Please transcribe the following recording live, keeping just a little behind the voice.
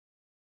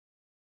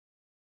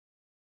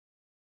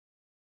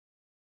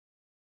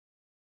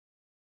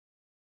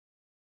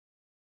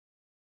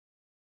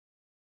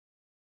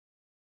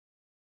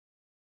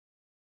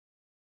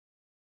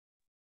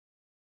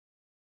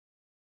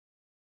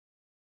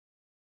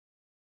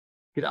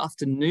Good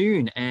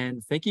afternoon,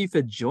 and thank you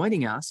for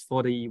joining us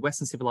for the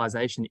Western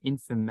Civilization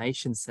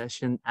information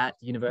session at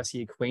the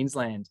University of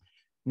Queensland.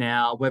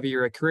 Now, whether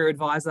you're a career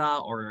advisor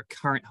or a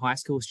current high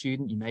school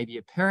student, you may be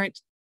a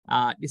parent,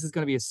 this is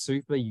going to be a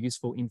super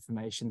useful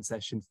information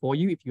session for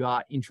you if you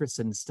are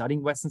interested in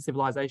studying Western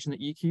Civilization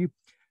at UQ,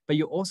 but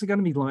you're also going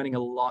to be learning a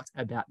lot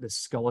about the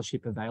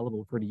scholarship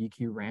available for the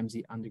UQ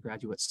Ramsay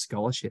Undergraduate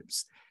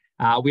scholarships.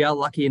 We are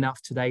lucky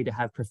enough today to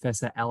have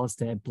Professor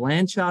Alastair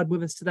Blanshard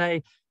with us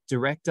today,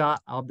 Director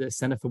of the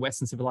Centre for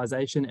Western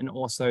Civilization, and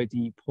also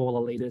the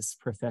Eliadis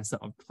Professor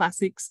of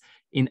Classics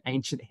in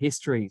Ancient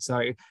History.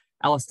 So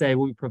Alastair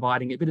will be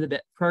providing a bit of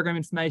the program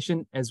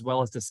information as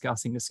well as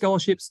discussing the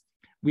scholarships.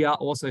 We are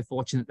also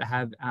fortunate to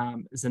have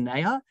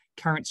Zanaya,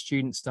 current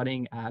student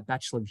studying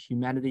Bachelor of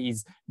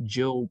Humanities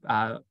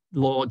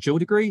Law dual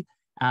degree,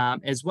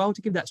 as well,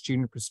 to give that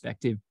student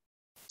perspective.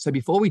 So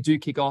before we do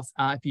kick off,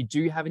 if you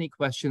do have any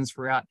questions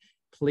throughout,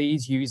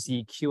 please use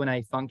the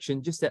Q&A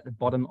function just at the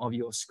bottom of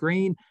your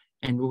screen,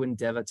 and we'll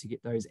endeavour to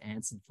get those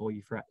answered for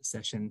you throughout the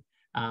session.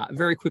 A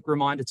very quick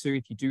reminder too,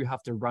 if you do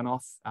have to run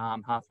off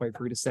halfway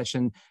through the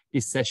session,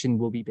 this session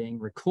will be being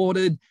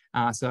recorded.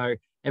 So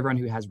everyone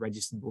who has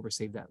registered will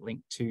receive that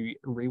link to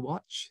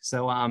rewatch.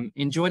 So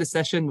enjoy the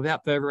session.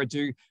 Without further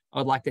ado,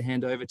 I'd like to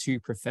hand over to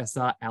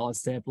Professor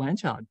Alastair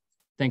Blanshard.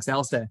 Thanks,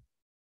 Alastair.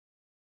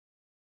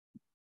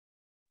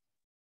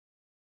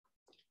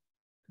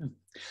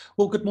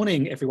 Well, good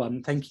morning,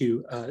 everyone. Thank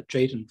you,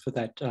 Jaden, for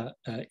that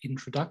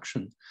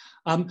introduction.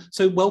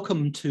 So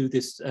welcome to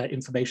this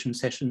information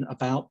session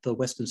about the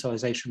Western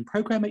Civilization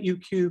program at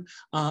UQ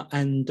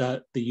and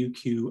the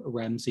UQ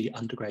Ramsay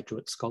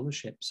Undergraduate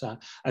Scholarships.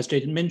 As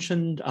Jaden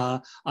mentioned,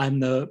 I'm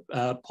the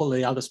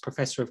Eliadis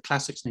Professor of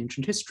Classics and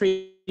Ancient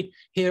History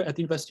here at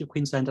the University of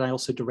Queensland, and I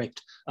also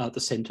direct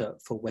the Centre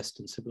for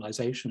Western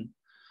Civilization.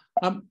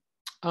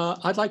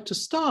 I'd like to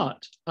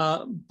start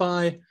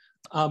by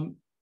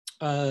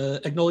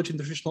acknowledging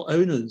the traditional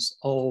owners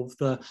of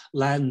the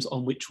lands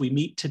on which we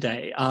meet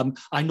today.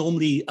 I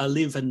normally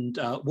live and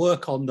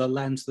work on the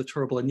lands of the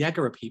Turrbal and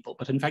Yagara people,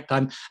 but in fact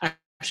I'm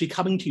actually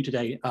coming to you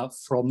today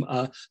from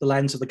the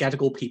lands of the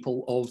Gadigal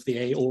people of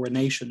the Eora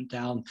Nation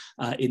down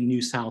in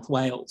New South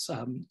Wales.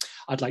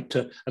 I'd like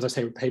to, as I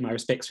say, pay my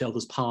respects to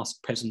elders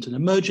past, present and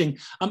emerging,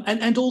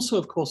 and also,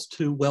 of course,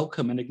 to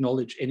welcome and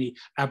acknowledge any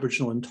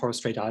Aboriginal and Torres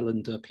Strait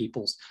Islander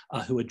peoples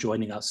who are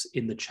joining us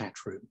in the chat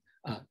room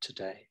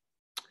today.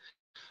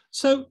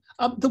 So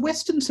the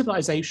Western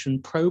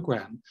Civilization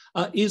program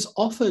is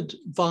offered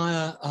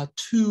via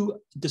two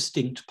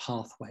distinct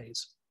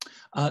pathways.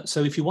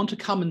 So if you want to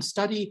come and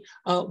study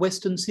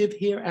Western Civ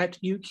here at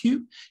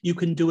UQ, you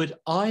can do it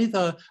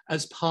either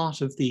as part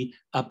of the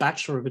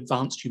Bachelor of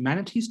Advanced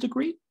Humanities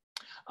degree,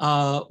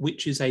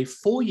 which is a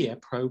 4-year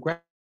program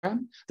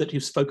that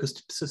is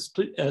focused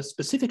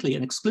specifically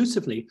and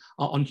exclusively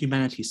on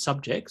humanities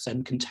subjects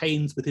and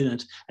contains within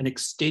it an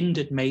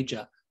extended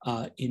major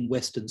in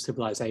Western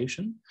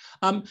Civilization.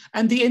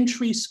 And the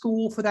entry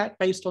score for that,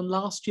 based on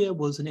last year,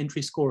 was an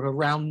entry score of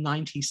around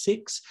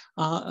 96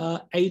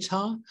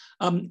 ATAR.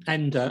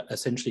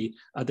 Essentially,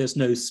 there's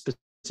no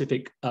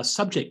specific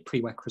subject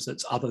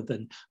prerequisites other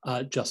than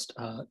just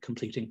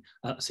completing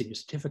a senior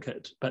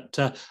certificate. But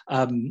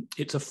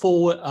it's a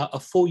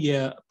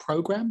 4-year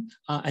program,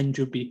 and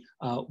you'd be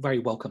very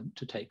welcome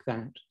to take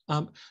that.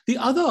 The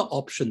other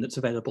option that's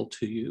available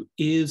to you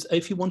is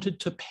if you wanted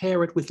to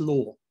pair it with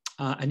law.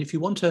 And if you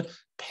want to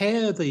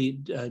pair the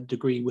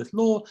degree with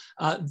law,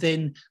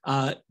 then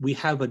we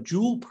have a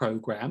dual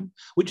program,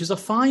 which is a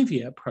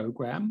 5-year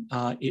program.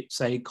 It's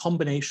a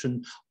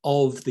combination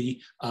of the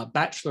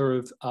Bachelor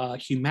of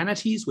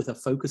Humanities with a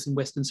focus in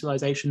Western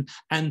Civilization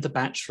and the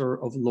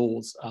Bachelor of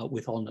Laws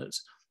with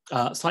honours.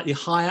 Slightly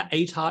higher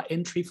ATAR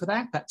entry for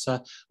that. That's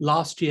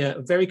last year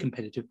a very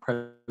competitive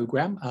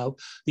program.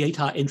 The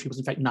ATAR entry was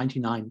in fact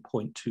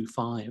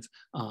 99.25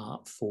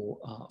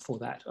 for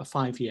that, a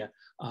 5-year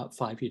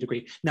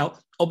degree. Now,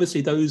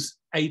 obviously those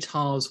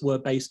ATARs were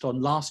based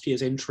on last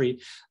year's entry.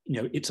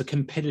 You know, it's a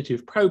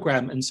competitive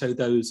program, and so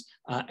those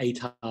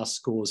ATAR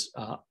scores,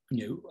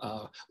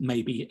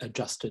 may be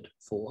adjusted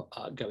for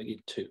going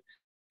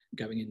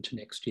into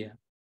next year.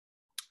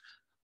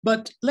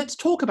 But let's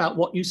talk about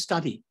what you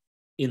study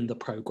in the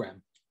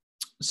program.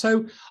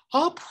 So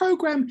our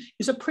program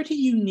is a pretty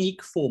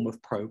unique form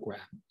of program.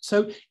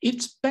 So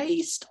it's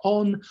based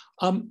on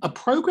a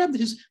program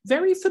that is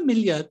very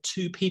familiar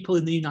to people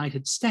in the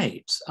United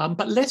States,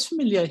 but less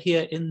familiar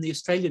here in the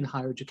Australian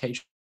higher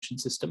education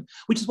system,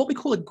 which is what we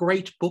call a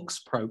Great Books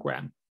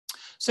program.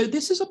 So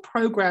this is a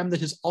program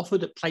that is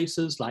offered at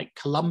places like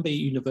Columbia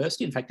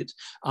University. In fact, it's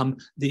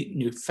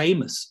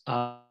famous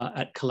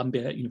at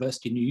Columbia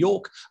University in New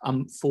York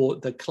for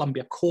the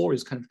Columbia Core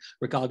is kind of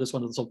regarded as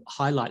one of the sort of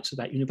highlights of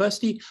that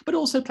university, but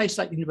also places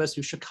like the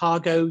University of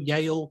Chicago,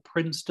 Yale,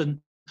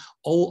 Princeton,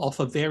 all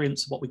offer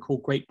variants of what we call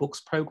Great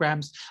Books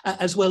programs,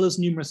 as well as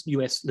numerous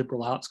US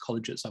liberal arts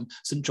colleges,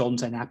 St.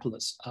 John's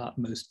Annapolis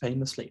most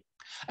famously.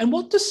 And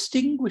what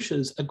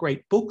distinguishes a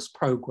Great Books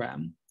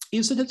program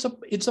is that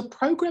it's a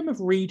program of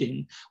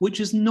reading which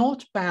is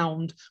not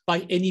bound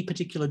by any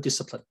particular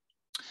discipline.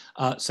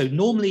 So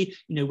normally,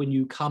 when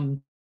you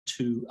come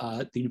to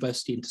the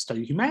university and to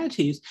study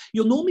humanities,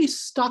 you're normally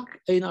stuck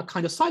in a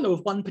kind of silo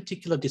of one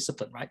particular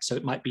discipline, right? So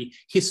it might be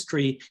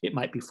history, it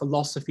might be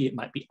philosophy, it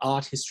might be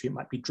art history, it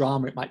might be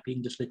drama, it might be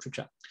English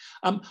literature.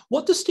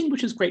 What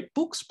distinguishes great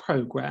books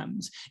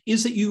programs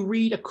is that you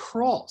read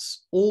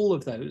across all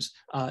of those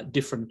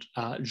different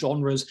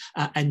genres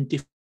and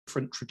different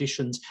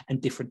traditions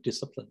and different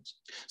disciplines.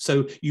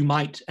 So you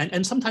might,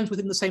 and sometimes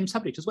within the same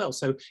subject as well.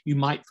 So you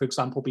might, for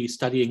example, be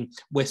studying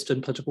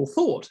Western political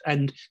thought.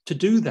 And to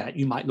do that,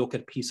 you might look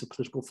at a piece of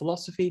political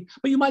philosophy,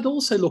 but you might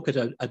also look at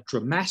a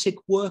dramatic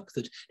work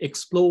that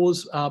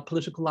explores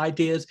political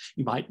ideas.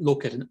 You might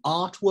look at an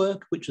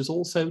artwork, which is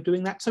also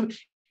doing that. So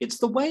it's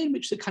the way in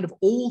which the kind of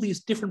all these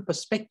different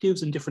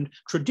perspectives and different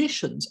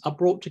traditions are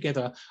brought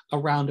together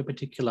around a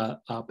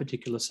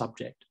particular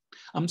subject.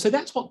 So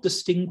that's what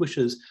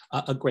distinguishes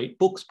a great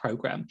books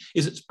program,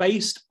 is it's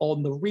based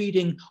on the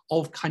reading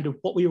of kind of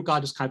what we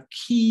regard as kind of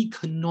key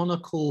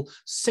canonical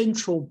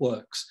central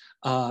works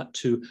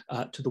to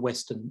the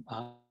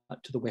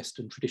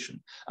Western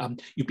tradition.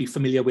 You'd be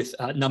familiar with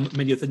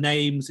many of the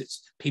names.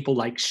 It's people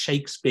like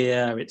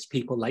Shakespeare, it's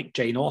people like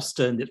Jane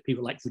Austen, it's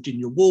people like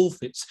Virginia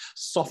Woolf, it's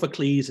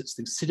Sophocles, it's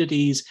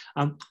Thucydides.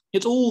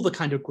 It's all the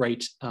kind of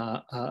great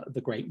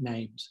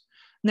names.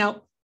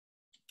 Now,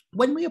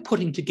 when we are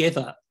putting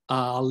together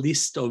a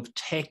list of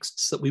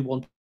texts that we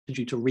wanted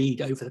you to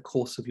read over the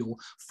course of your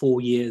 4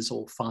 years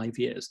or 5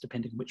 years,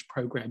 depending on which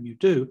program you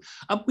do,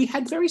 we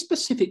had very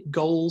specific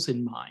goals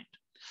in mind.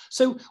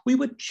 So we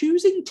were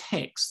choosing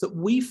texts that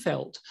we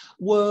felt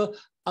were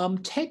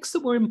texts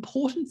that were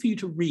important for you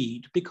to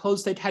read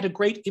because they'd had a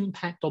great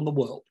impact on the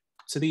world.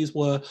 So these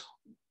were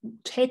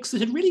texts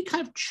that had really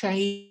kind of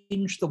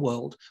changed the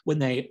world when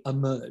they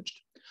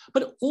emerged.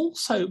 But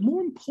also,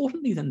 more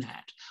importantly than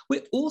that,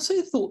 we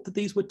also thought that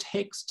these were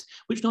texts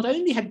which not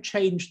only had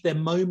changed their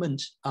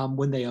moment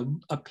when they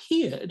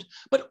appeared,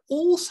 but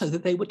also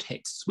that they were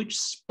texts which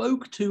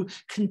spoke to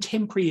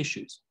contemporary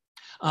issues.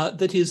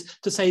 That is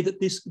to say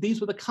that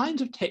these were the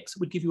kinds of texts that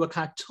would give you a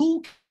kind of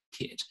toolkit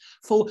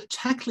for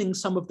tackling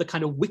some of the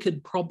kind of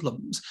wicked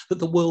problems that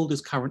the world is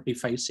currently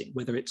facing,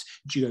 whether it's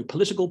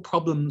geopolitical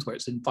problems, whether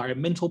it's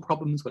environmental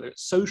problems, whether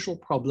it's social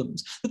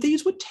problems, that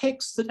these were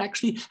texts that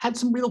actually had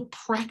some real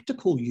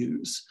practical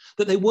use,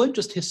 that they weren't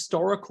just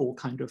historical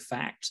kind of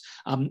facts,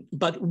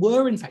 but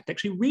were in fact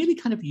actually really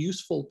kind of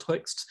useful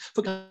texts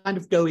for kind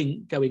of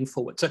going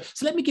forward. So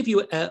let me give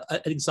you an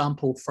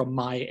example from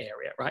my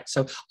area, right?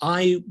 So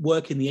I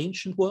work in the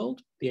ancient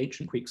world, the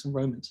ancient Greeks and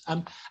Romans.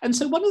 And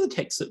so one of the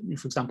texts that,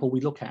 for example, we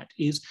look at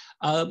is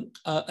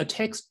a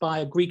text by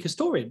a Greek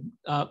historian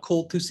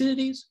called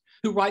Thucydides,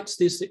 who writes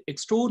this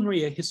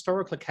extraordinary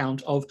historical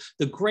account of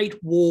the great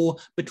war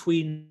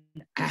between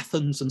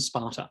Athens and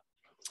Sparta.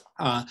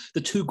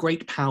 The two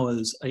great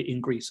powers in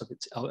Greece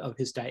of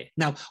his day.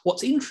 Now,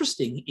 what's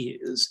interesting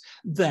is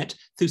that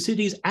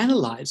Thucydides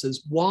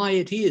analyzes why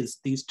it is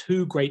these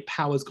two great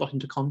powers got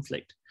into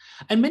conflict.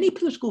 And many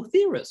political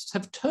theorists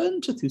have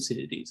turned to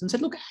Thucydides and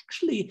said, look,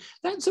 actually,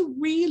 that's a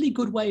really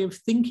good way of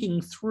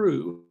thinking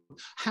through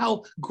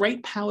how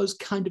great powers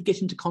kind of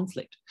get into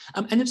conflict.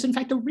 And it's in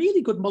fact a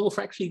really good model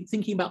for actually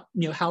thinking about,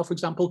 how, for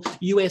example,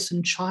 US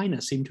and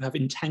China seem to have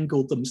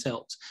entangled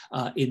themselves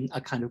in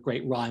a kind of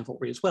great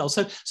rivalry as well.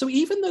 So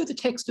even though the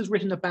text is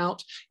written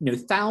about,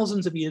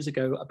 thousands of years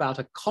ago about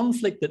a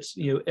conflict that's,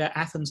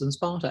 Athens and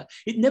Sparta,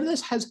 it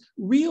nevertheless has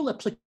real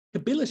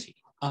applicability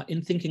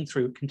in thinking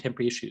through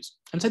contemporary issues.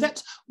 And so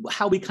that's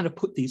how we kind of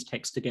put these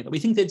texts together. We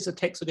think these are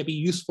texts that are going to be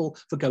useful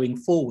for going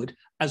forward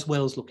as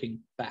well as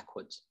looking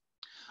backwards.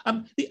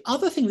 The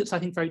other thing that's, I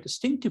think, very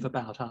distinctive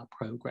about our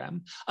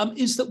program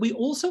is that we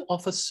also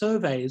offer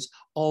surveys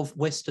of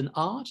Western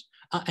art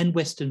and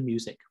Western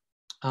music.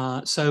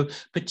 So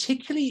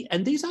particularly,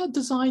 and these are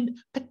designed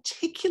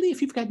particularly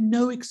if you've had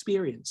no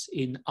experience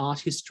in art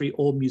history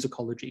or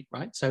musicology,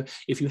 right? So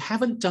if you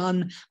haven't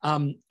done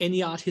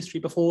any art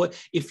history before,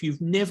 if you've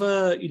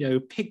never,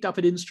 picked up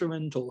an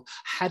instrument or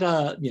had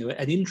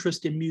an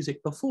interest in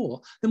music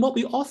before, then what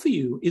we offer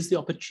you is the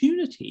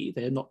opportunity,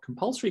 they're not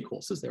compulsory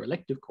courses, they're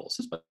elective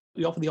courses, but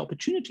we offer the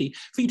opportunity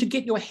for you to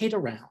get your head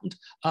around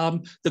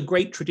the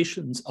great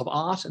traditions of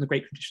art and the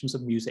great traditions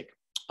of music.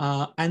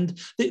 And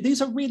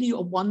these are really a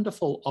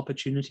wonderful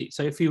opportunity.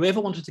 So if you ever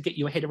wanted to get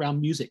your head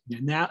around music,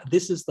 now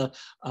this is the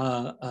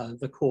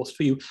course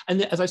for you.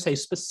 And as I say,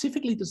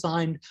 specifically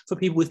designed for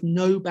people with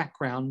no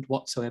background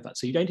whatsoever.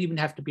 So you don't even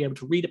have to be able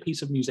to read a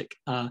piece of music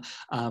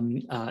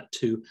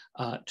to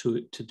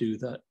do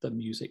the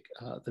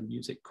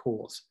music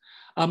course.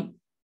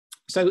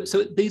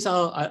 So these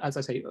are, as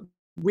I say,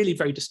 really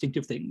very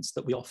distinctive things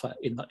that we offer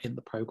in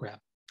the program.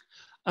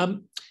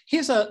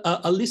 Here's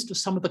a list of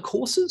some of the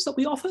courses that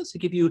we offer to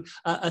give you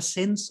a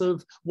sense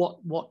of what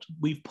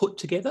we've put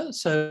together.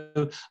 So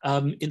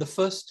in the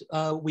first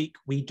week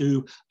we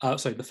do,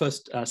 the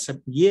first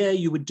year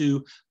you would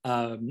do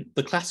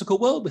the classical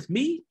world with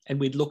me, and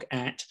we'd look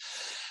at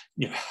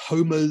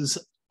Homer's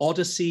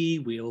Odyssey,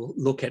 we'll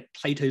look at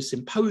Plato's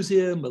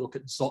Symposium, we'll look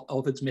at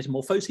Ovid's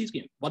Metamorphoses,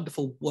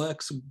 wonderful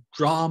works of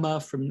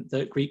drama from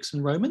the Greeks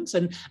and Romans.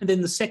 And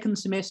then the second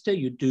semester,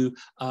 you do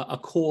a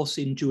course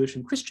in Jewish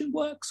and Christian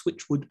works,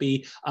 which would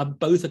be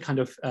both a kind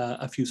of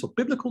a few sort of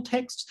biblical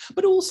texts,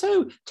 but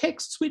also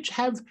texts which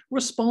have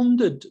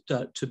responded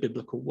to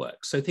biblical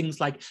works. So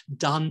things like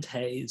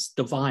Dante's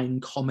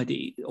Divine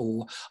Comedy,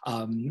 or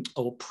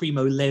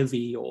Primo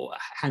Levi, or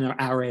Hannah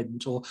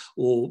Arendt, or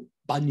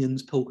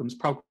Bunyan's Pilgrim's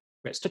Progress,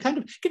 to kind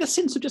of get a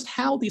sense of just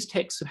how these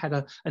texts have had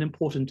an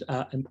important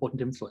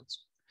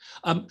influence.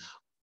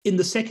 In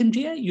the second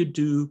year, you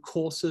do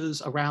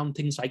courses around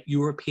things like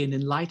European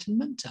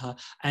Enlightenment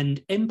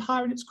and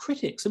Empire and its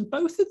critics. And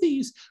both of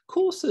these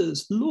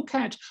courses look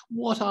at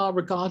what are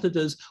regarded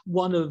as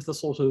one of the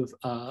sort of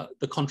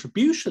the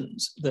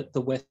contributions that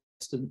the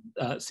Western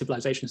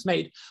civilization has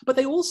made, but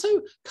they also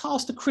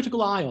cast a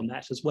critical eye on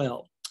that as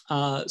well.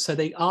 So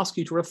they ask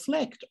you to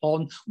reflect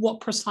on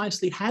what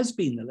precisely has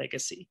been the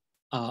legacy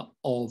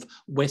of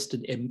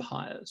Western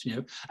empires,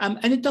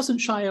 and it doesn't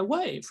shy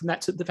away from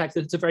that, the fact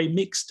that it's a very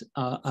mixed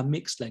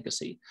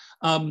legacy.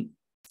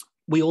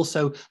 We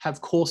also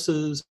have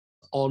courses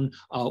on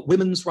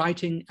women's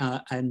writing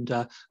and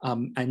the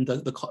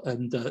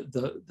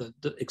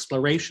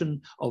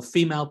exploration of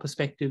female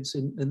perspectives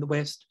in the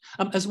West,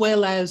 as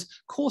well as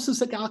courses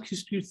that ask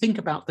you to think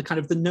about the kind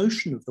of the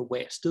notion of the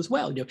West as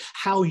well.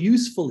 How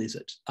useful is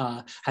it?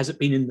 Has it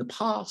been in the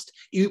past?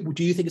 Do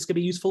you think it's going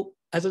to be useful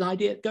as an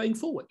idea going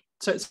forward?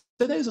 So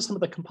those are some of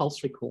the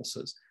compulsory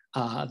courses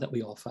that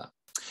we offer.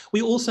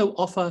 We also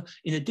offer,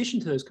 in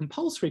addition to those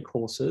compulsory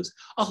courses,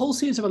 a whole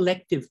series of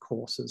elective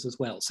courses as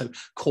well. So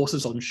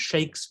courses on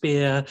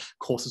Shakespeare,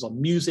 courses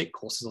on music,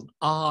 courses on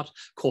art,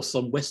 courses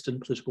on Western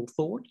political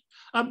thought.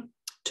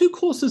 Two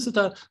courses that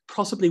are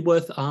possibly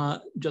worth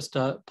just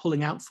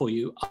pulling out for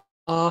you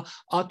are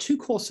two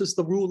courses,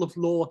 The Rule of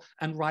Law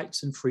and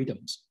Rights and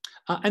Freedoms.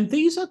 And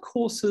these are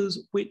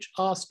courses which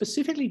are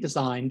specifically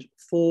designed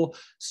for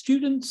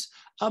students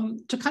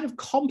to kind of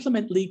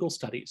complement legal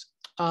studies.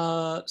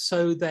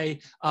 So they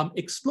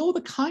explore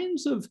the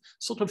kinds of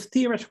sort of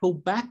theoretical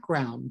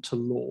background to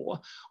law,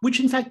 which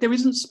in fact there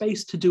isn't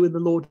space to do in the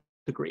law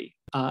degree.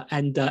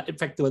 In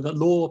fact, the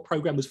law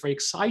program was very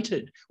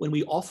excited when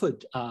we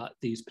offered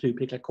these two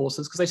particular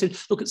courses, because they said,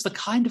 look, it's the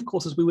kind of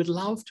courses we would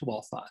love to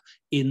offer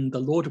in the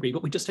law degree,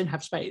 but we just don't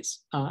have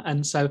space.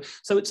 And so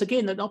it's,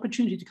 again, an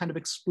opportunity to kind of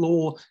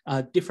explore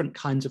different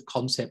kinds of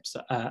concepts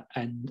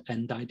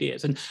and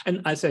ideas. And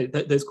I say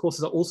that those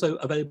courses are also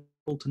available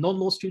to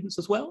non-law students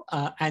as well.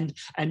 And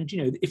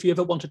if you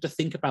ever wanted to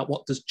think about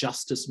what does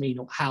justice mean,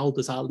 or how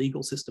does our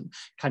legal system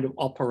kind of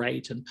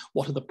operate, and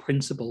what are the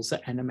principles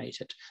that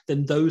animate it,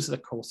 then those are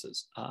the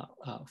courses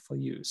for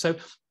you. So,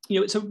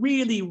 it's a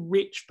really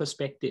rich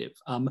perspective,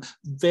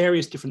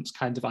 various different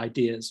kinds of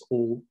ideas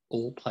all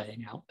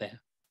playing out there.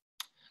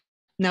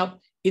 Now,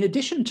 in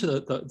addition to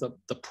the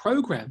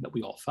program that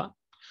we offer,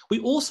 we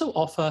also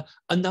offer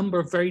a number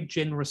of very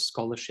generous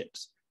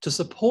scholarships to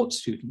support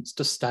students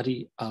to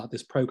study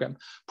this program,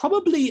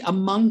 probably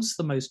amongst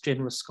the most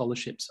generous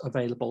scholarships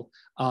available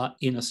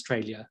in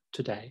Australia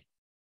today.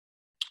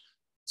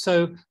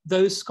 So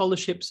those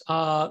scholarships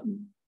are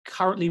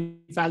currently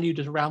valued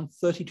at around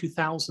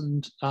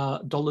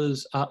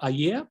 $32,000 a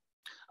year.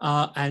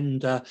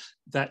 And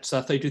that's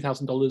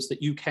 $32,000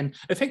 that you can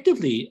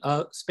effectively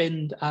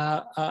spend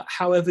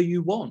however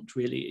you want,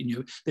 really.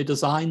 They're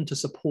designed to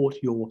support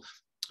your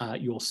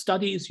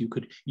studies. You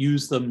could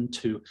use them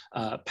to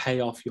pay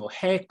off your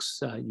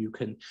HECS. You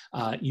can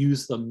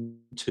use them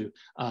to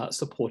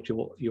support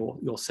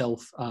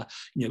yourself.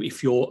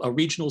 If you're a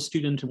regional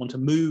student and want to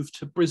move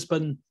to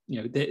Brisbane,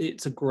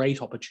 it's a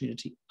great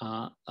opportunity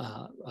for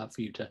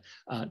you to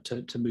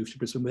move to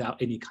Brisbane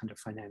without any kind of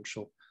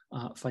financial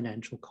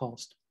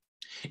cost.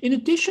 In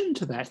addition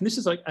to that, and this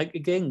is,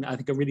 again, I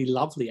think a really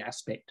lovely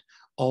aspect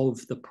of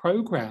the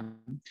program,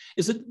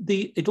 is that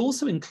it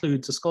also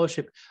includes a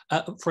scholarship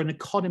for an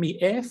economy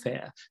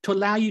airfare to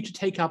allow you to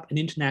take up an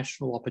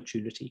international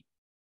opportunity.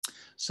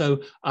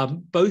 So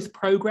both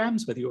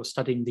programs, whether you're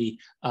studying the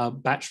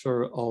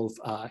Bachelor of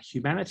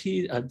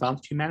Humanities,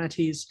 Advanced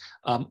Humanities,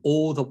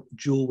 or the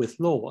dual with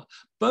law,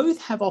 both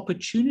have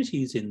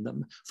opportunities in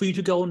them for you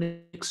to go on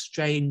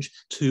exchange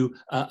to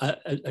a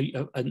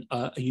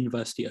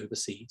university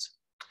overseas.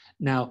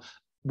 Now,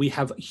 we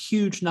have a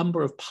huge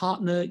number of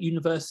partner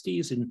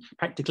universities in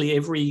practically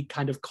every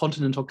kind of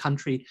continent or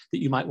country that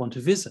you might want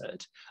to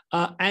visit.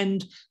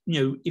 And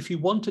if you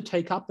want to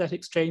take up that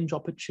exchange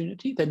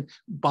opportunity, then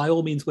by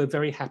all means, we're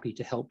very happy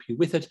to help you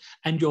with it.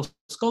 And your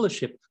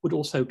scholarship would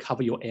also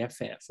cover your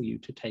airfare for you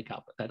to take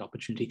up that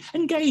opportunity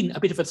and gain a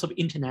bit of a sort of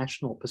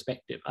international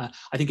perspective.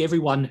 I think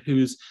everyone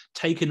who's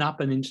taken up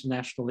an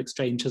international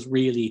exchange has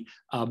really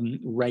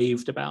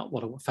raved about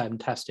what a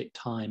fantastic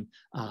time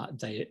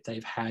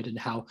they've had, and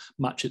how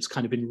much it's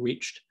kind of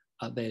enriched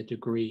their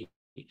degree.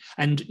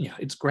 And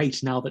it's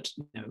great now that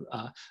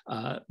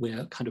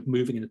we're kind of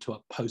moving into a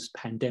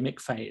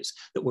post-pandemic phase,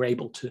 that we're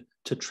able to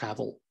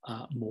travel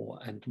more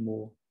and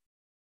more.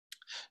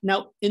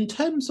 Now, in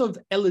terms of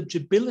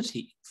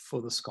eligibility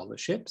for the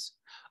scholarships,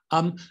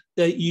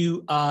 that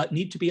you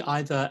need to be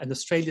either an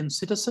Australian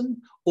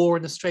citizen or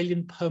an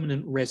Australian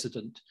permanent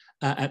resident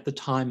at the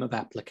time of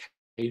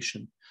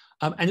application.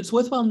 And it's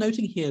worthwhile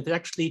noting here that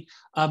actually,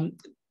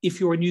 if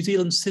you're a New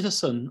Zealand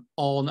citizen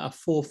on a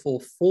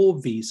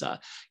 444 visa,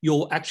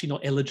 you're actually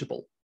not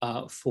eligible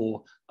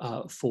for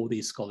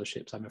these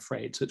scholarships, I'm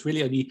afraid. So it's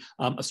really only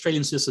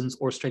Australian citizens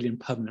or Australian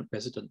permanent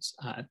residents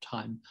at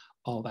time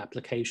of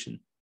application.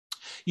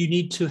 You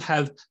need to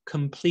have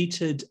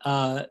completed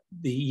the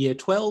year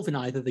 12 in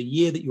either the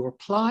year that you're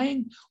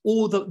applying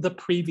or the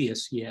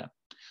previous year.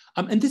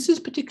 And this is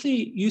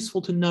particularly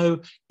useful to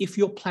know if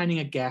you're planning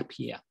a gap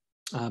year.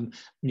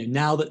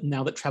 Now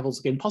that travel's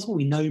again possible,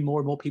 we know more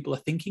and more people are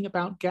thinking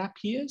about gap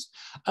years.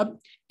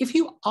 If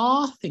you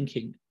are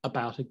thinking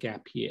about a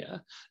gap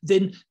year,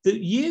 then the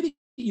year that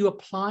you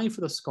apply for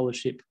the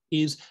scholarship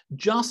is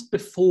just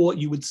before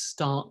you would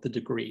start the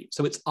degree.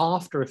 So it's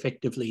after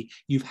effectively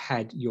you've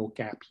had your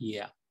gap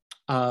year.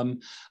 That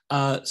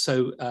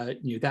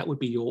would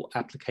be your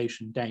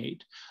application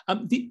date.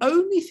 The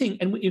only thing,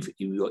 and if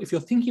you're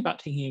thinking about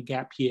taking a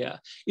gap year,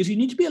 is you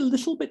need to be a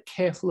little bit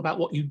careful about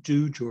what you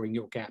do during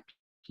your gap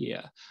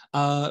year,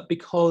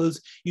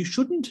 because you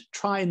shouldn't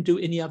try and do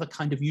any other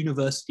kind of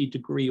university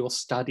degree or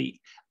study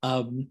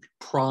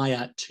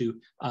prior to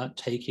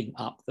taking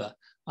up the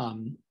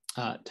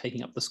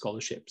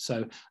scholarship.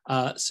 So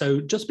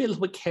just be a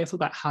little bit careful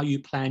about how you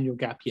plan your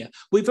gap year.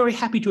 We're very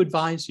happy to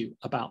advise you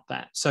about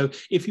that. So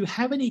if you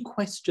have any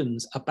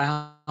questions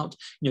about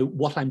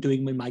what I'm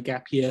doing in my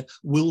gap year,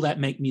 will that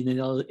make me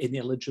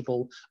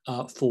ineligible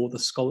for the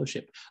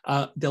scholarship?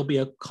 There'll be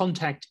a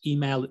contact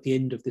email at the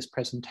end of this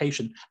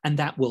presentation, and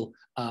that will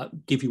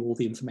give you all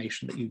the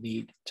information that you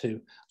need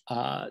to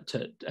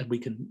and we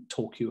can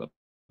talk you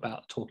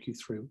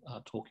through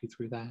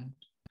that.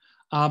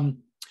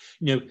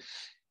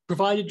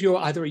 Provided you're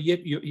either a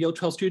year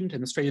 12 student,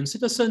 an Australian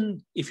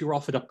citizen, if you're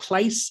offered a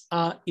place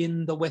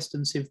in the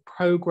Western Civ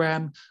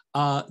program,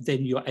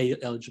 then you're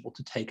eligible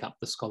to take up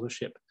the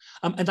scholarship.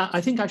 And I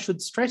think I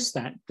should stress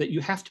that you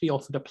have to be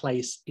offered a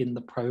place in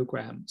the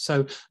program.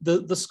 So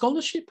the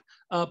scholarship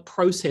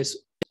process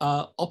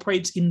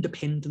operates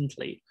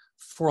independently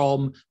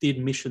from the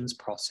admissions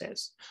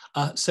process.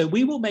 So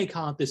we will make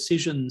our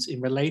decisions in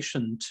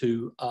relation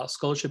to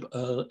scholarship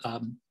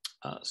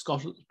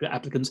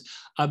applicants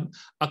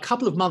a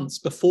couple of months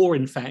before,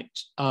 in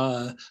fact,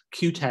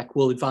 QTAC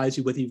will advise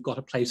you whether you've got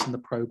a place in the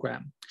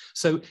program.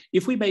 So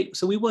we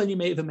will only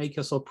make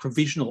a sort of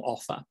provisional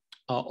offer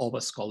of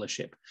a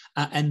scholarship,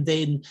 and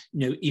then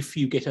if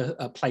you get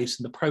a place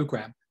in the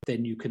program,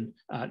 then you can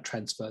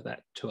transfer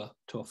that to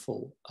a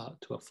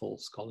full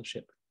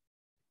scholarship.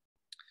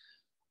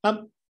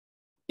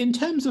 In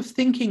terms of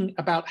thinking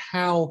about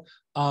how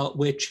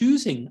we're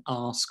choosing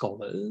our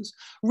scholars,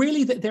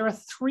 really there are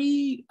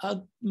three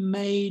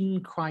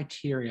main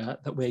criteria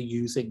that we're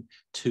using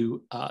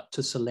to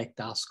select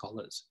our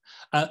scholars.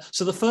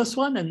 So the first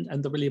one,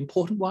 and the really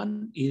important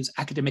one, is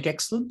academic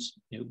excellence.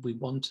 We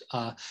want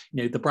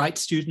the bright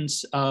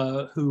students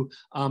who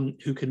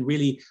can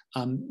really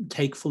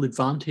take full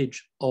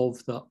advantage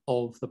of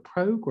the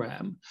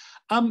program.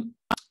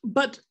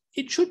 But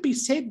it should be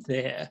said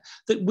there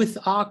that with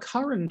our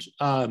current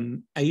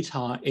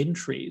ATAR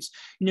entries,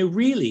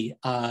 really,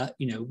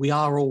 we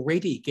are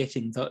already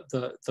getting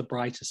the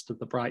brightest of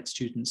the bright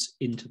students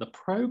into the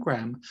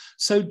program.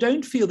 So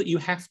don't feel that you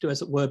have to,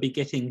 as it were, be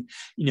getting,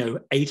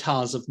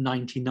 ATARs of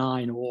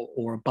 99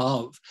 or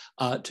above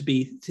to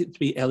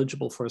be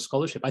eligible for a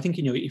scholarship. I think,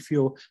 if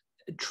you're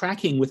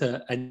tracking with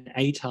an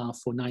ATAR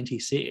for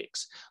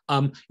 96,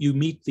 you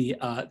meet the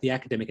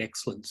academic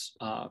excellence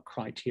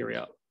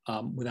criteria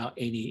without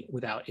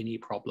any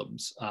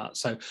problems.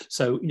 So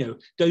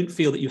don't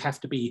feel that you have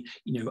to be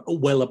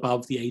well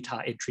above the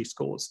ATAR entry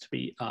scores to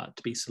be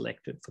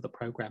selected for the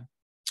program.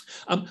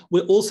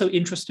 We're also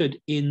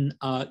interested in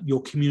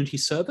your community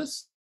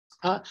service.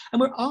 And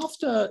we're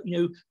after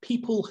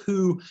people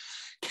who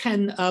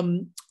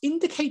can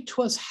indicate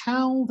to us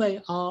how they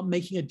are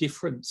making a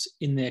difference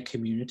in their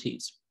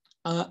communities.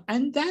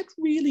 And that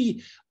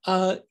really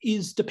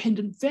is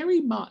dependent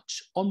very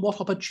much on what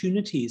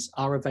opportunities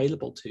are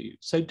available to you.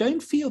 So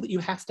don't feel that you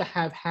have to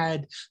have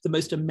had the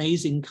most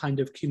amazing kind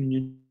of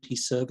community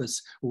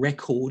service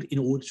record in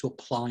order to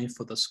apply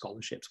for the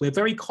scholarships. We're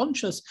very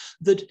conscious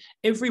that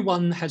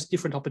everyone has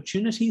different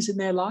opportunities in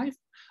their life.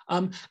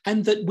 And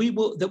that we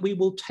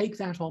will take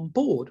that on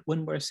board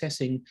when we're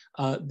assessing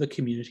the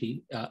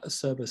community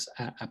service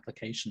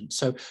application.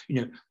 So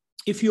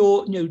if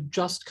you're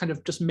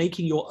just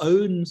making your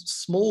own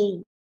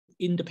small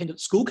independent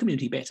school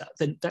community better,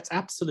 then that's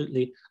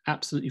absolutely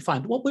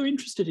fine. But what we're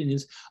interested in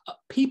is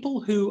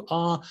people who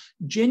are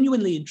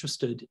genuinely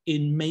interested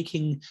in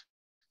making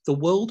the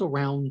world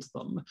around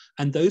them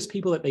and those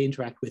people that they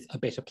interact with a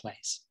better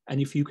place.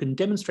 And if you can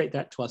demonstrate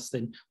that to us,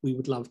 then we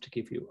would love to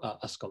give you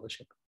a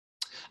scholarship.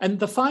 And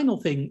the final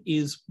thing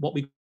is what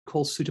we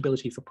call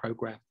suitability for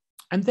program.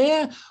 And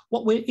there,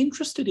 what we're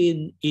interested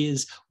in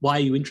is why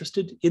are you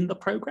interested in the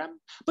program,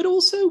 but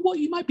also what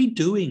you might be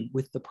doing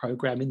with the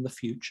program in the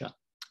future.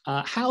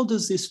 How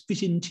does this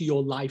fit into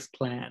your life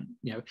plan?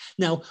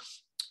 Now,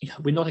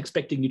 we're not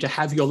expecting you to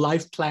have your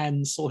life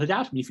plan sorted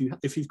out. I mean,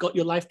 if you've got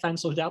your life plan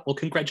sorted out, well,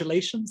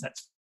 congratulations,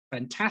 that's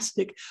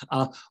fantastic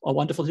or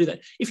wonderful to do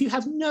that. If you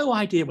have no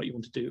idea what you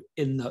want to do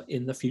in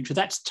the future,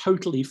 that's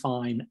totally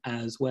fine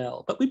as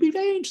well. But we'd be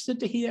very interested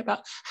to hear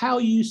about how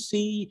you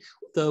see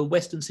the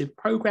Western Civ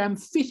program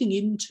fitting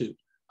into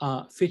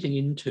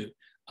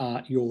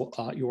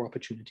your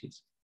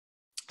opportunities.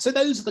 So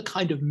those are the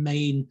kind of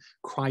main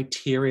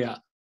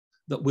criteria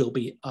that we'll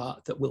be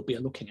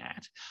looking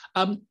at.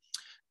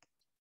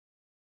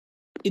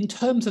 In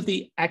terms of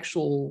the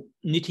actual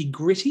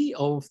nitty-gritty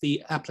of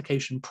the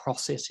application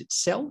process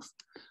itself,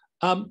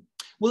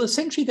 well,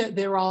 essentially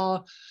there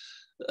are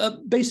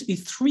basically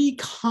three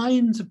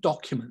kinds of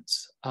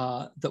documents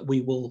that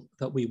we will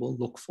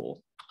look for,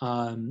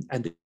 and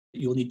that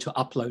you'll need to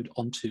upload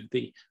onto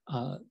the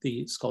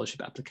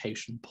scholarship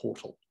application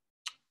portal.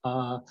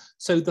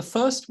 So the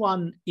first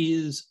one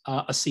is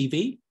a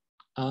CV.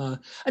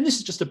 And this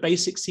is just a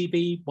basic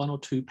CV, 1 or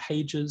 2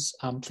 pages.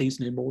 Please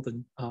no more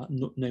than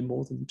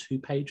 2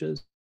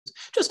 pages.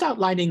 Just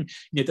outlining,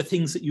 the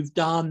things that you've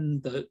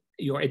done,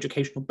 your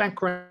educational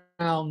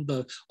background,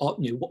 any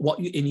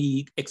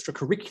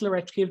extracurricular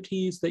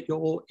activities that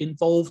you're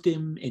involved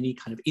in, any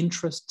kind of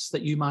interests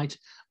that you might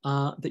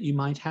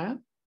have.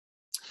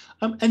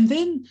 And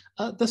then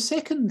the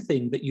second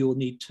thing that you'll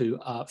need to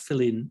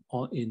fill in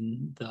on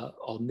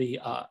the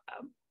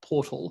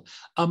portal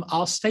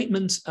are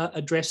statements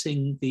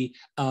addressing the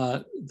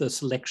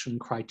selection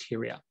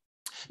criteria.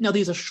 Now,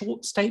 these are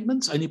short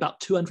statements, only about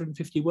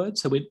 250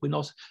 words, so we're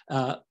not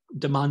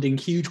demanding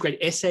huge, great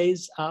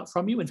essays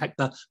from you. In fact,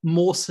 the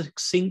more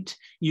succinct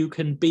you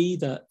can be,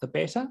 the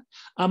better.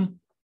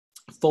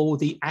 For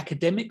the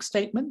academic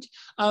statement,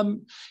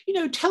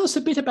 tell us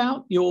a bit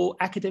about your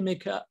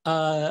academic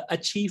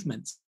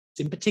achievements.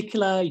 In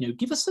particular,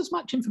 give us as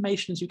much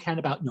information as you can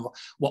about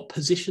what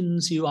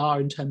positions you are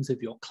in terms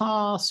of your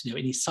class,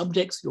 any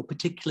subjects you're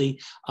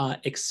particularly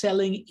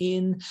excelling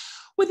in,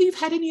 whether you've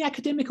had any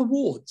academic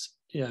awards,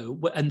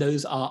 and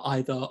those are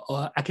either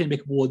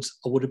academic awards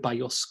awarded by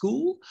your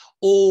school,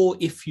 or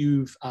if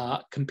you've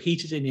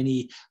competed in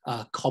any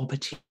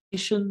competitions,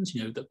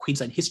 the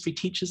Queensland History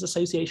Teachers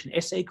Association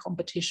essay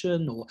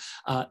competition, or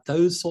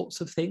those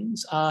sorts of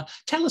things.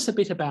 Tell us a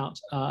bit about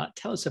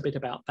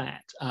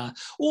that,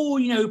 or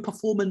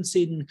performance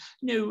in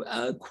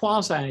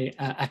quasi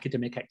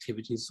academic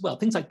activities as well.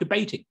 Things like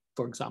debating,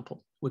 for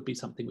example, would be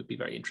something we'd be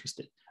very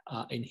interested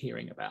in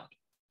hearing about.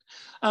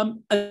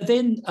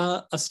 Then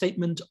a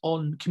statement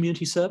on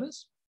community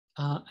service,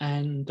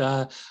 and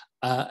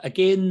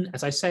again,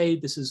 as I say,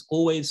 this is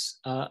always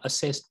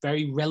assessed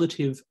very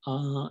relative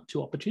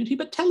to opportunity,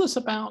 but tell us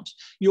about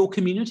your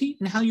community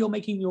and how you're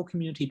making your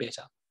community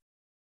better.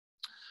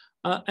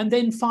 And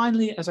then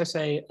finally, as I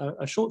say,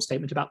 a short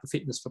statement about the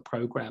fitness for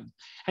program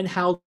and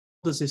how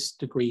does this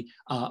degree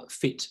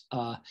fit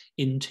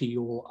into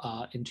your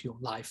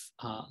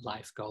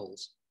life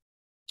goals.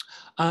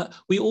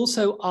 We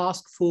also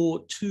ask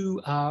for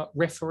 2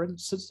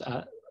 references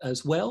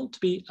as well to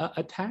be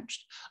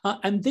attached,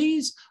 and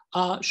these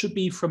should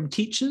be from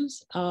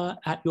teachers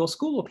at your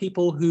school, or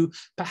people who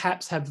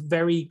perhaps have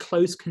very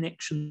close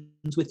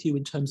connections with you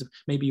in terms of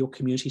maybe your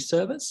community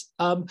service.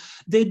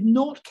 They're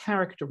not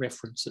character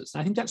references.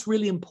 I think that's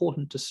really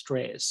important to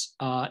stress,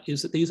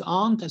 is that these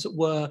aren't, as it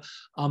were,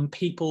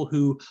 people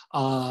who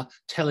are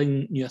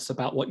telling us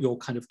about what your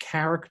kind of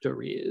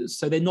character is.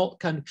 So they're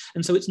not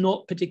and so it's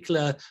not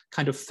particular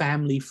kind of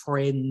family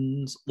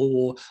friends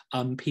or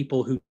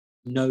people who've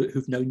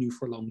known you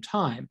for a long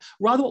time.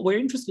 Rather, what we're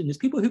interested in is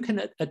people who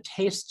can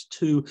attest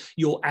to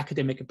your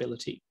academic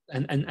ability.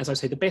 And as I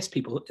say, the best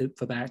people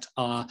for that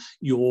are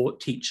your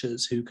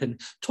teachers, who can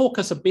talk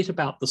us a bit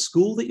about the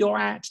school that you're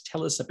at,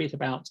 tell us a bit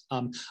about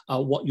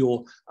what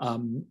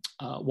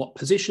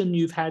position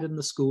you've had in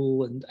the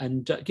school,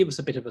 and give us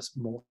a bit of a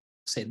more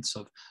sense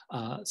of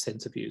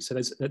you. So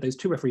those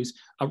 2 referees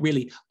are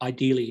really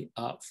ideally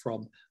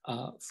from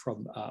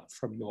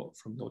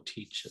your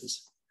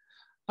teachers.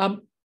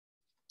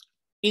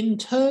 In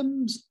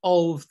terms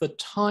of the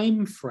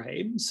time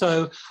frame,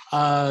 so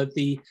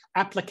the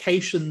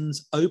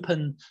applications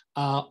open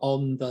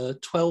on the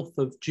 12th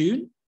of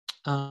June,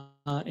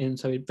 and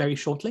so very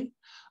shortly.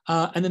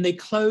 And then they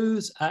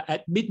close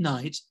at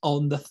midnight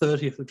on the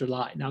 30th of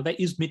July. Now, that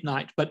is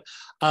midnight, but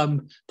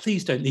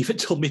please don't leave it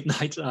till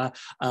midnight. There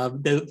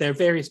are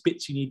various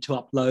bits you need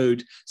to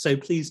upload, so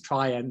please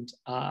try and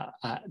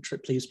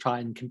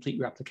complete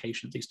your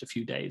application at least a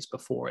few days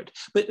before it.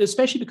 But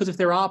especially because if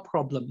there are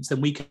problems, then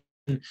we're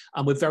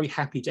very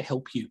happy to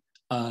help you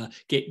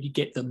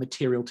get the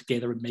material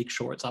together and make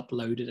sure it's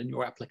uploaded and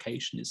your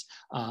application is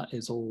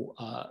all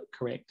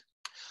correct.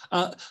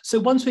 So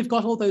once we've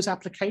got all those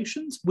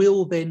applications,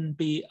 we'll then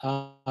be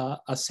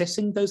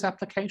assessing those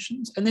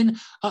applications, and then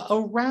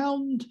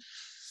around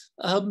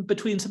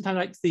between sometime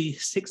like the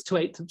 6th to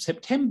 8th of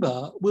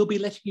September, we'll be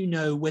letting you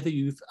know whether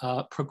you've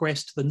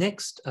progressed to the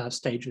next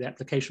stage of the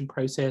application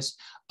process,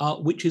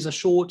 which is a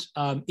short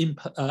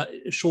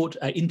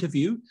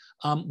interview,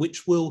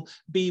 which will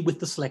be with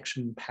the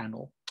selection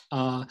panel.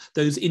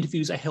 Those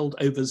interviews are held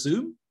over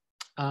Zoom.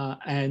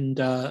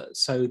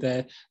 So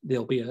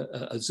there'll be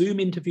a Zoom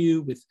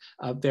interview with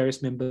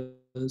various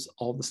members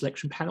of the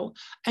selection panel.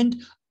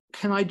 And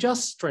can I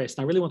just stress,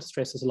 and I really want to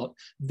stress this a lot,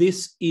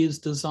 this is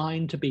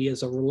designed to be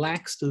as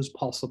relaxed as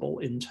possible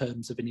in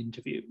terms of an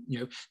interview.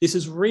 This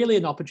is really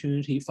an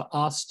opportunity for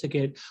us to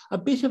get a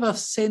bit of a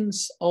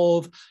sense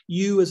of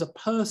you as a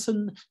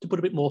person, to put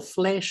a bit more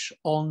flesh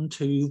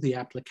onto the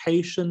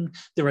application.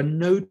 There are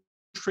no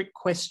trick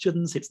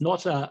questions. It's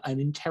not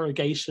an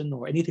interrogation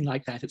or anything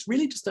like that. It's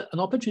really just an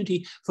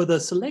opportunity for the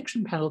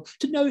selection panel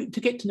to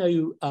get to know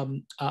you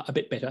a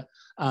bit better,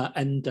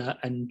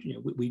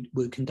 we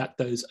will conduct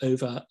those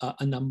over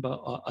a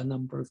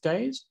number of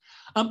days,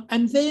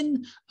 and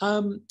then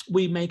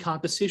we make our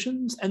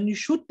decisions. And you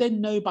should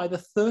then know by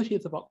the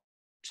 30th of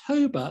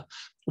October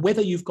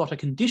whether you've got a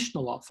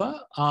conditional offer,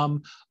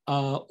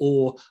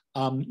 or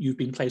you've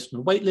been placed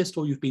on a wait list,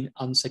 or you've been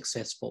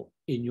unsuccessful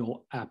in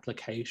your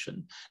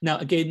application. Now,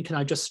 again, can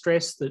I just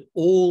stress that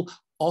all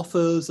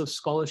offers of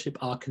scholarship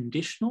are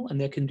conditional,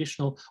 and they're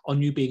conditional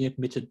on you being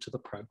admitted to the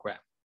program,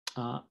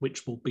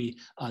 which will be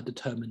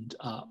determined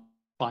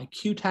by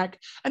QTAC,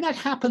 and that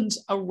happens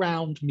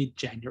around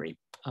mid-January.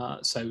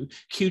 So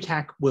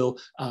QTAC will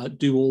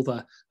do all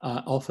the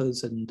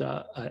offers and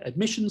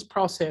admissions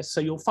process. So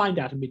you'll find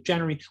out in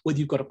mid-January whether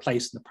you've got a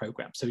place in the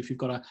program. So if you've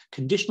got a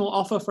conditional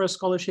offer for a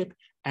scholarship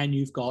and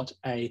you've got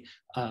a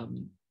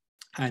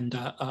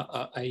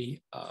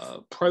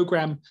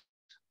program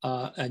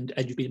and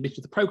you've been admitted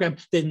to the program,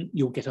 then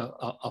you'll get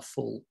a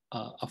full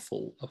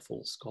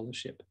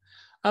scholarship.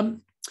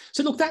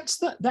 So look, that's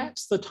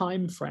the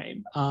time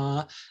frame.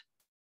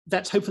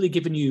 That's hopefully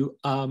given you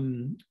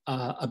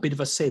a bit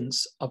of a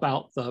sense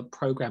about the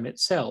program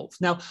itself.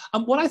 Now,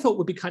 what I thought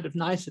would be kind of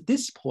nice at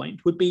this point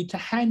would be to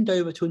hand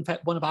over to, in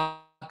fact, one of our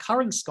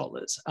current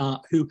scholars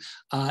who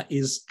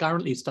is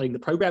currently studying the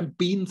program,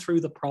 been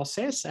through the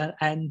process,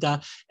 and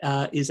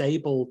is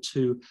able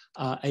to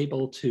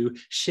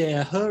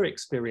share her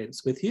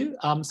experience with you.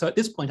 So at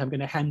this point, I'm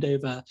going to hand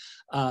over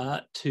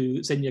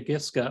to Xenia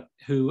Giska,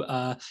 who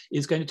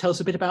is going to tell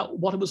us a bit about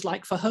what it was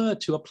like for her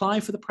to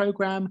apply for the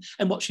program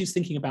and what she's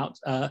thinking about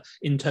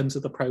in terms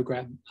of the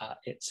program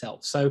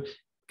itself. So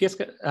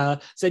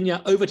Giska,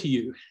 Xenia, over to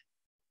you.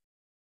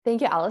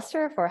 Thank you,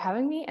 Alastair, for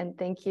having me, and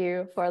thank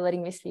you for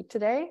letting me speak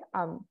today.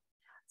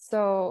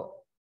 So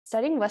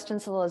studying Western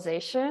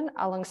Civilization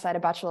alongside a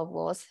Bachelor of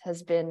Laws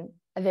has been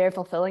a very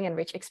fulfilling and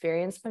rich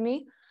experience for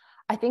me.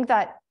 I think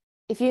that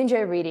if you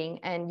enjoy reading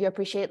and you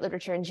appreciate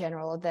literature in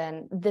general,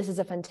 then this is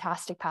a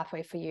fantastic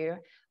pathway for you,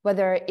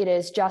 whether it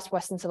is just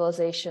Western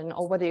Civilization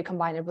or whether you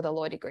combine it with a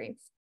law degree.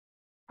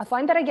 I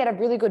find that I get a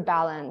really good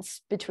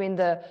balance between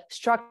the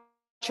structured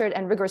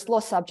and rigorous law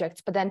subjects,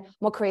 but then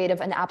more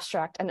creative and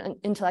abstract and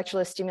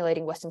intellectually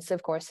stimulating Western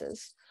Civ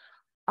courses.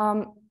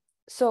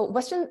 So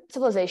Western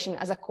Civilization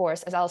as a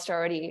course, as Alastair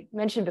already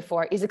mentioned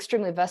before, is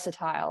extremely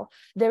versatile.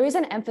 There is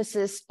an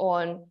emphasis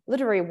on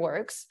literary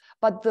works,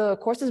 but the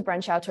courses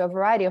branch out to a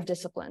variety of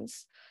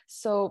disciplines.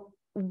 So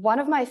one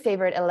of my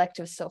favorite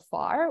electives so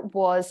far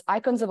was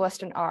Icons of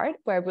Western Art,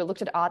 where we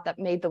looked at art that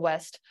made the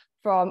West,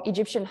 from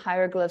Egyptian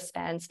hieroglyphs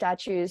and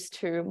statues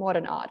to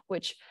modern art,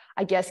 which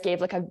I guess gave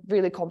like a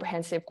really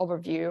comprehensive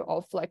overview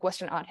of like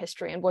Western art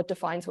history and what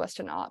defines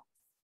Western art.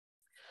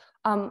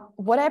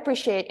 What I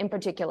appreciate in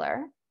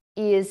particular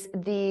is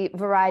the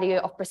variety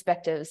of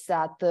perspectives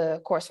that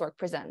the coursework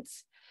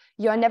presents.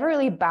 You are never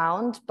really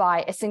bound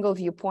by a single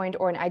viewpoint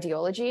or an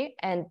ideology,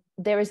 and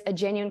there is a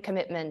genuine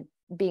commitment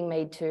being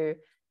made to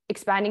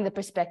expanding the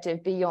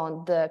perspective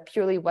beyond the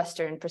purely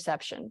Western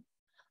perception.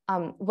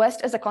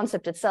 West as a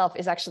concept itself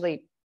is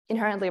actually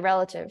inherently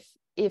relative.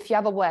 If you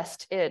have a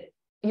West,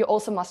 you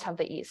also must have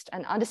the East,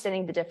 and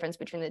understanding the difference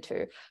between the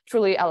two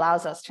truly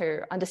allows us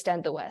to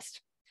understand the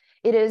West.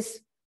 It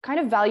is kind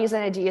of values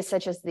and ideas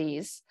such as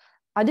these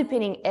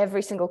underpinning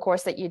every single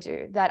course that you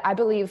do that I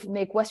believe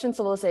make Western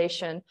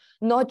Civilization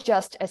not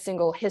just a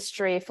single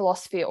history,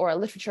 philosophy, or a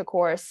literature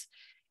course.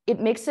 It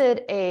makes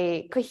it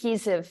a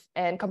cohesive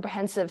and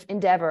comprehensive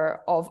endeavor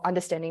of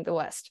understanding the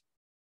West.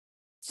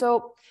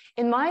 So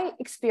in my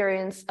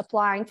experience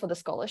applying for the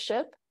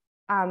scholarship,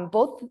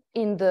 both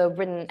in the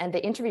written and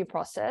the interview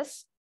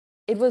process,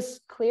 it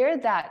was clear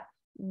that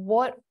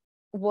what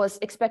was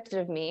expected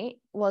of me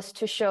was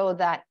to show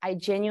that I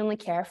genuinely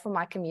care for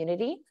my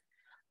community,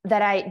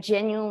 that I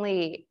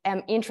genuinely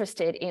am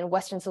interested in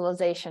Western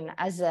civilization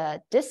as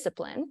a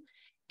discipline,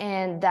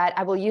 and that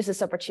I will use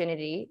this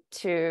opportunity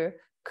to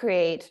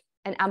create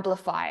and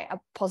amplify a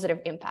positive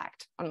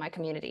impact on my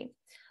community.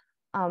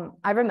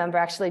 I remember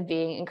actually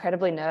being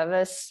incredibly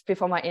nervous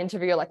before my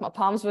interview, like my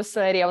palms were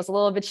sweaty, I was a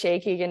little bit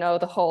shaky, you know,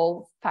 the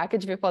whole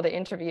package before the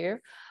interview.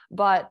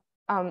 But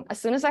as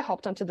soon as I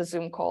hopped onto the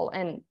Zoom call,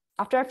 and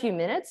after a few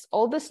minutes,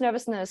 all this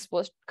nervousness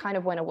kind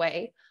of went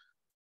away.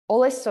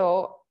 always saw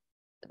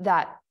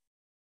that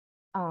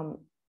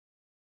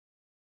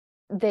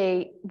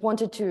they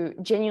wanted to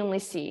genuinely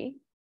see,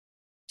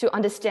 to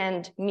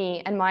understand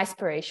me and my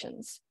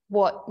aspirations,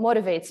 what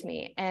motivates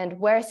me, and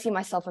where I see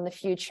myself in the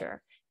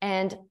future,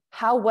 and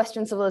how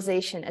Western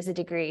civilization as a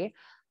degree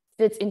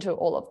fits into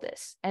all of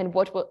this, and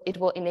what it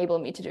will enable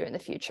me to do in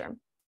the future.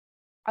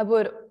 I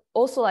would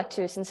also like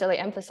to sincerely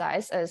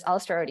emphasize, as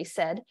Alastair already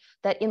said,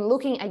 that in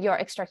looking at your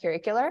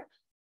extracurricular,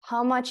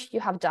 how much you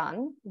have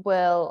done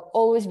will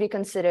always be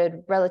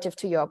considered relative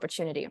to your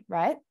opportunity,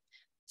 right?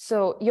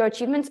 So your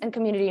achievements and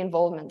community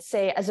involvement,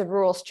 say as a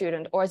rural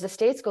student or as a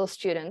state school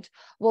student,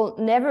 will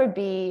never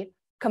be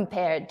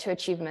compared to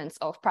achievements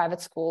of private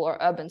school or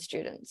urban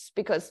students,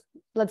 because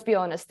let's be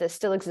honest, there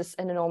still exists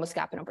an enormous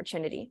gap in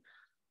opportunity.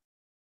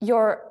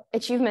 Your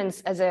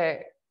achievements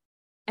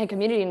and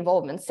community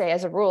involvement, say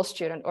as a rural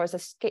student or as a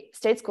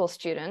state school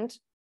student,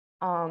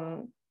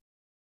 so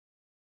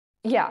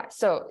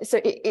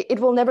it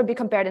will never be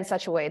compared in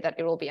such a way that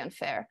it will be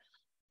unfair.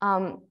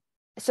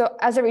 So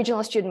as a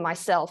regional student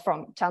myself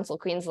from Townsville,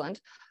 Queensland,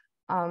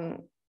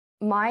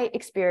 my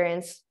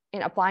experience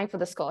in applying for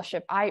the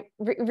scholarship, I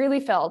really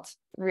felt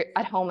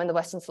at home in the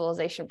Western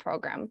Civilization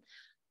program.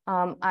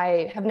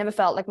 I have never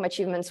felt like my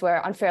achievements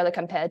were unfairly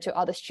compared to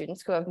other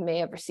students who may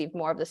have received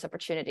more of this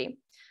opportunity.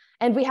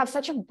 And we have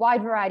such a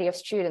wide variety of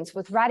students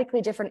with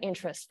radically different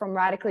interests from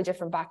radically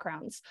different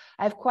backgrounds.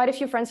 I have quite a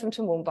few friends from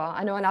Toowoomba.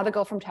 I know another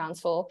girl from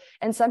Townsville,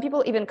 and some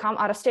people even come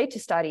out of state to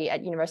study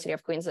at University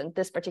of Queensland,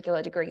 this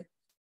particular degree.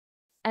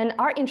 And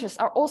our interests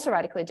are also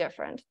radically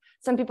different.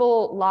 Some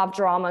people love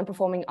drama and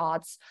performing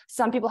arts.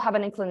 Some people have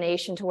an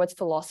inclination towards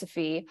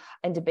philosophy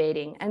and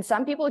debating. And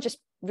some people just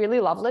really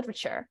love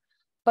literature.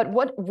 But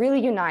what really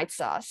unites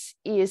us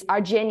is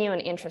our genuine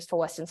interest for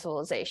Western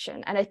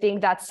civilization. And I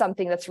think that's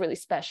something that's really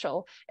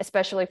special,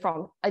 especially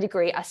from a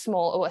degree as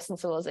small a Western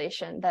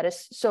civilization that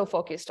is so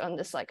focused on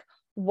this like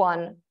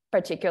one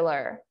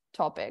particular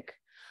topic.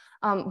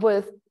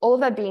 With all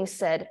of that being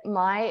said,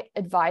 my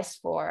advice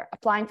for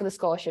applying for the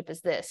scholarship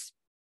is this: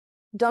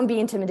 don't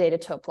be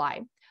intimidated to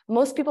apply.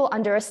 Most people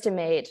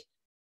underestimate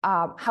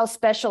how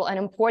special and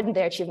important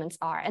their achievements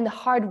are, and the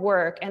hard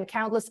work and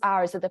countless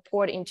hours that they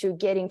poured into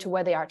getting to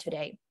where they are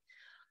today.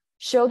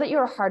 Show that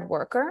you're a hard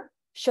worker,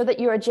 show that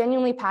you are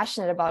genuinely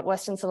passionate about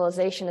Western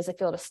civilization as a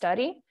field of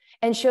study,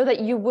 and show that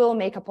you will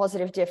make a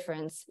positive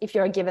difference if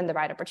you're given the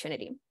right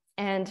opportunity.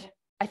 And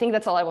I think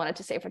that's all I wanted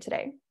to say for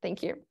today.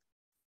 Thank you.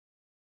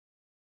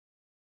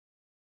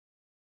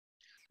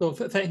 Well,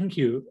 thank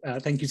you,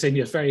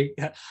 Xenia. It's very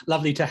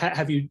lovely to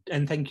have you,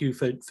 and thank you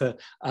for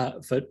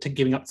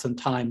giving up some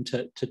time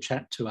to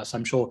chat to us.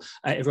 I'm sure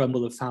everyone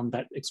will have found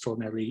that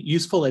extraordinarily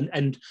useful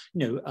and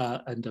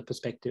a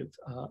perspective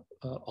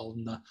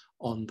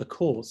on the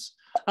course.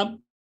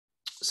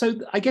 So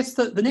I guess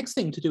the next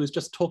thing to do is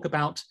just talk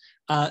about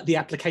the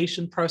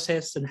application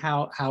process and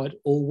how it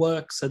all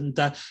works. And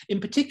in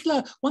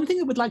particular, one thing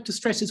I would like to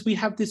stress is we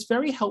have this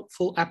very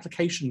helpful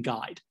application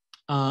guide.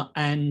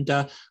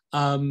 That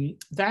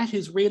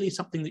is really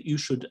something that you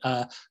should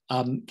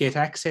get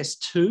access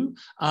to.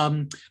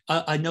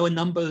 I know a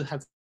number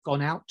have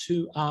gone out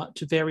to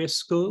various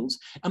schools.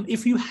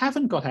 If you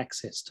haven't got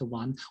access to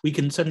one, we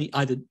can certainly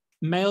either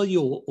mail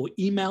you or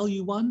email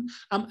you one,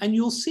 and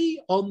you'll see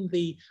on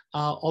the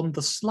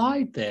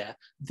slide there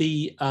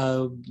the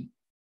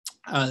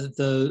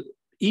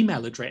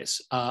email address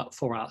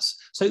for us.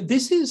 So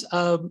this is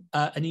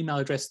an email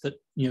address that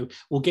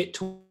will get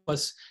to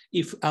us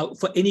if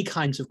for any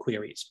kinds of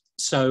queries.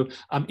 So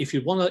if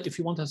you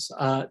want us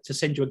to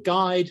send you a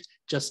guide,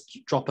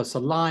 just drop us a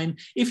line.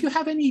 If you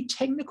have any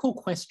technical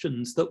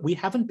questions that we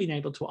haven't been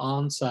able to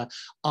answer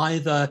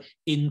either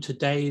in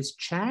today's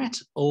chat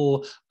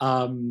or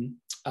in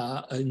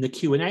the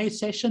Q&A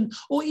session,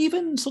 or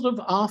even sort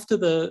of after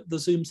the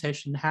Zoom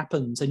session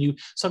happens and you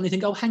suddenly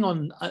think, oh, hang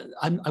on,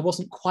 I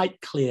wasn't quite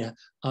clear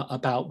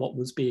about what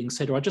was being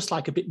said, or I'd just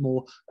like a bit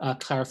more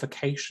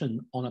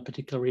clarification on a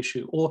particular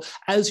issue. Or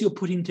as you're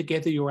putting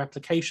together your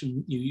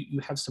application,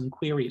 you have some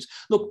queries.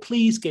 Look,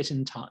 please get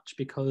in touch,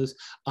 because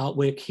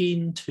we're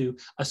keen to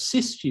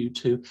assist you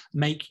to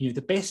make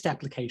the best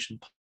application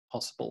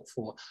possible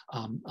for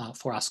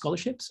our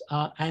scholarships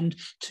and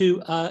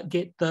to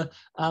get the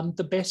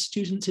best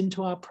students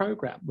into our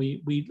program.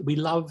 We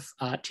love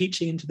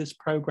teaching into this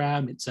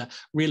program. It's a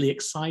really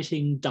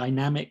exciting,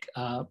 dynamic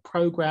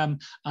program,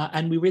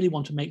 and we really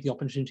want to make the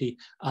opportunity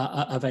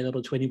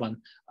available to anyone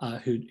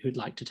who'd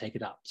like to take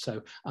it up.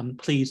 So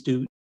please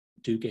do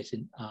get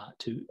in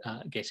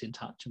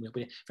touch, and we'll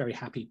be very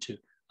happy to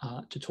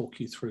talk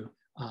you through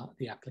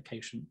the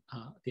application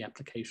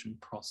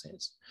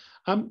process.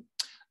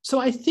 So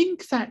I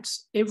think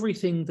that's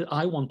everything that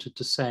I wanted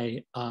to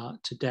say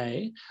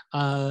today.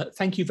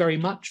 Thank you very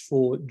much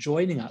for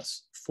joining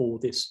us for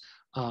this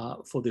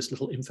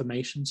little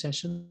information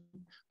session.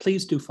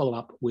 please do follow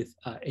up with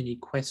any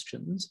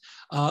questions.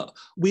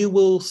 We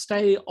will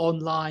stay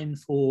online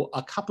for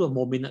a couple of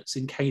more minutes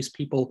in case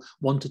people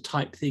want to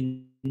type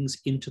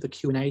things into the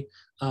Q&A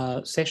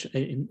session,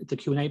 in the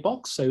Q&A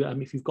box. So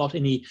if you've got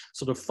any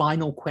sort of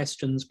final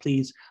questions,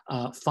 please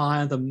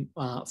fire them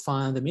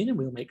in, and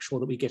we'll make sure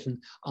that we get an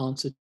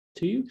answer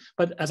to you.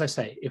 But as I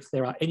say, if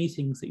there are any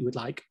things that you would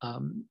like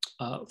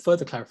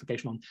further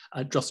clarification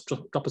on, just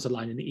drop us a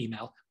line in the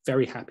email.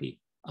 Very happy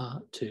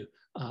to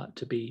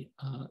be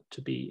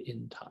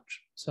in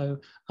touch. So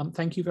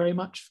thank you very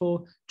much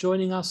for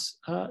joining us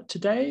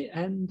today,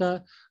 and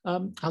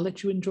I'll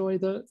let you enjoy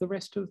the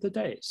rest of the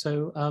day.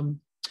 So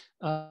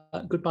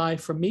goodbye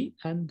from me,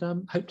 and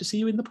hope to see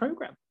you in the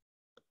program.